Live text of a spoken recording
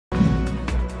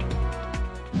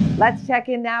Let's check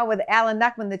in now with Alan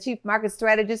Knuckman, the Chief Market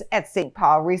Strategist at St.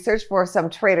 Paul Research, for some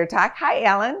Trader Talk. Hi,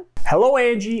 Alan. Hello,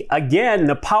 Angie. Again,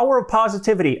 the power of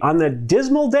positivity. On the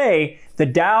dismal day, the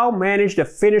Dow managed to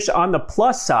finish on the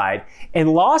plus side,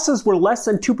 and losses were less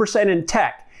than 2% in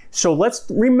tech. So let's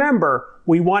remember,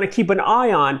 we want to keep an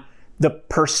eye on the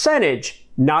percentage,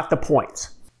 not the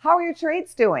points. How are your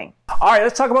trades doing? All right,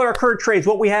 let's talk about our current trades,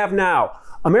 what we have now.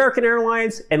 American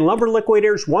Airlines and Lumber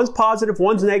Liquidators, one's positive,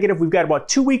 one's negative. We've got about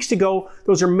 2 weeks to go.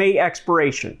 Those are May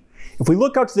expiration. If we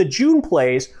look out to the June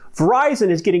plays, Verizon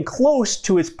is getting close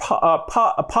to its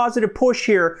positive push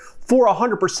here for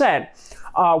 100%.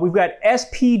 We've got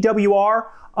SPWR,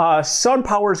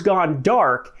 SunPower's gone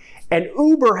dark, and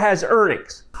Uber has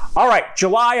earnings. All right,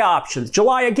 July options.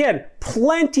 July, again,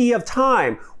 plenty of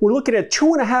time. We're looking at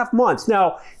 2.5 months.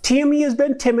 Now, TME has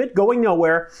been timid, going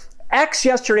nowhere. X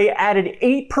yesterday added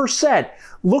 8%,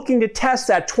 looking to test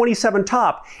that 27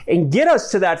 top and get us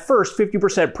to that first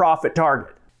 50% profit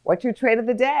target. What's your trade of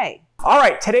the day? All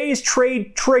right, today's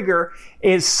trade trigger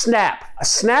is Snap. A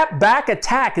snap back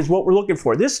attack is what we're looking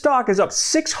for. This stock is up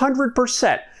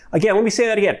 600%. Again, let me say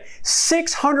that again,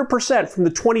 600% from the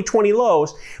 2020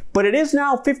 lows, but it is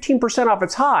now 15% off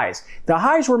its highs. The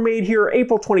highs were made here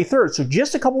April 23rd, so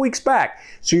just a couple weeks back.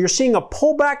 So you're seeing a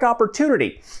pullback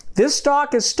opportunity. This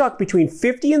stock is stuck between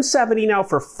 50 and 70 now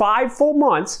for 5 full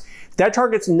months. That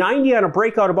target's 90 on a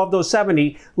breakout above those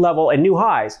 70 level and new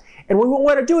highs. And what we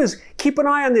want to do is keep an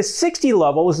eye on this 60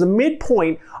 level as the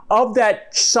midpoint of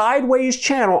that sideways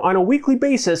channel on a weekly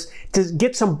basis to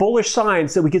get some bullish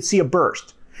signs that we could see a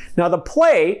burst. Now the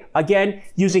play, again,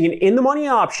 using an in-the-money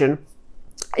option,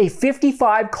 a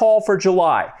 55 call for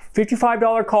July.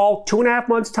 $55 call, 2.5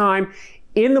 months time,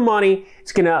 in the money.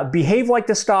 It's going to behave like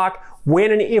the stock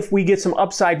when and if we get some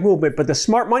upside movement. But the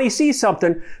smart money sees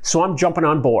something, so I'm jumping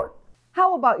on board.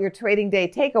 How about your trading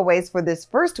day takeaways for this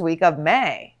first week of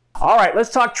May? All right,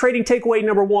 let's talk trading takeaway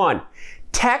number 1.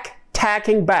 Tech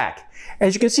tacking back.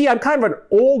 As you can see, I'm kind of an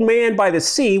old man by the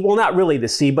sea. Well, not really the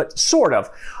sea, but sort of.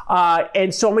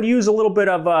 And so I'm going to use a little bit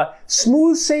of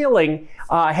smooth sailing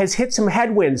has hit some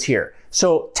headwinds here.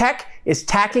 So tech is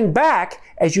tacking back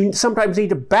as you sometimes need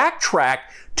to backtrack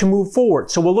to move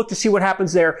forward. So we'll look to see what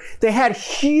happens there. They had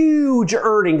huge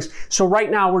earnings. So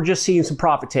right now we're just seeing some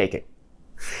profit taking.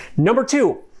 Number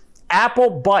 2, Apple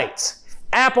bites.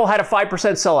 Apple had a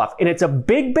 5% sell-off, and it's a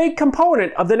big, big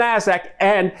component of the NASDAQ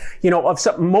and,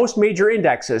 of most major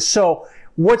indexes. So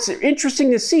what's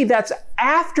interesting to see, that's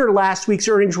after last week's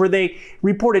earnings where they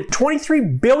reported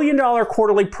 $23 billion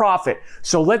quarterly profit.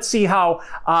 So let's see how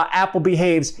Apple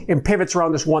behaves and pivots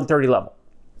around this 130 level.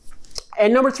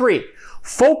 And number 3,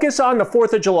 focus on the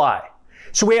 4th of July.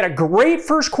 So we had a great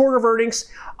first quarter of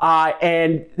earnings,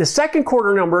 and the second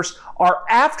quarter numbers are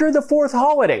after the 4th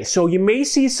holiday. So you may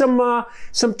see some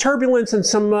turbulence and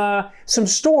some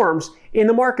storms in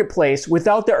the marketplace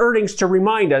without the earnings to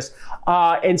remind us.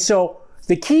 And so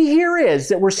the key here is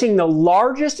that we're seeing the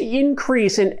largest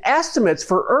increase in estimates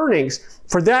for earnings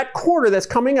for that quarter that's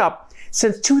coming up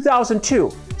since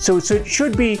 2002. So it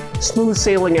should be smooth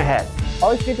sailing ahead.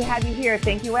 Always good to have you here.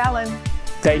 Thank you, Alan.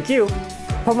 Thank you.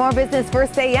 For more Business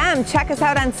First AM, check us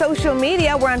out on social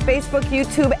media. We're on Facebook,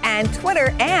 YouTube, and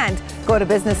Twitter. And go to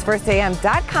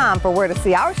businessfirstam.com for where to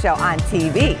see our show on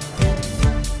TV.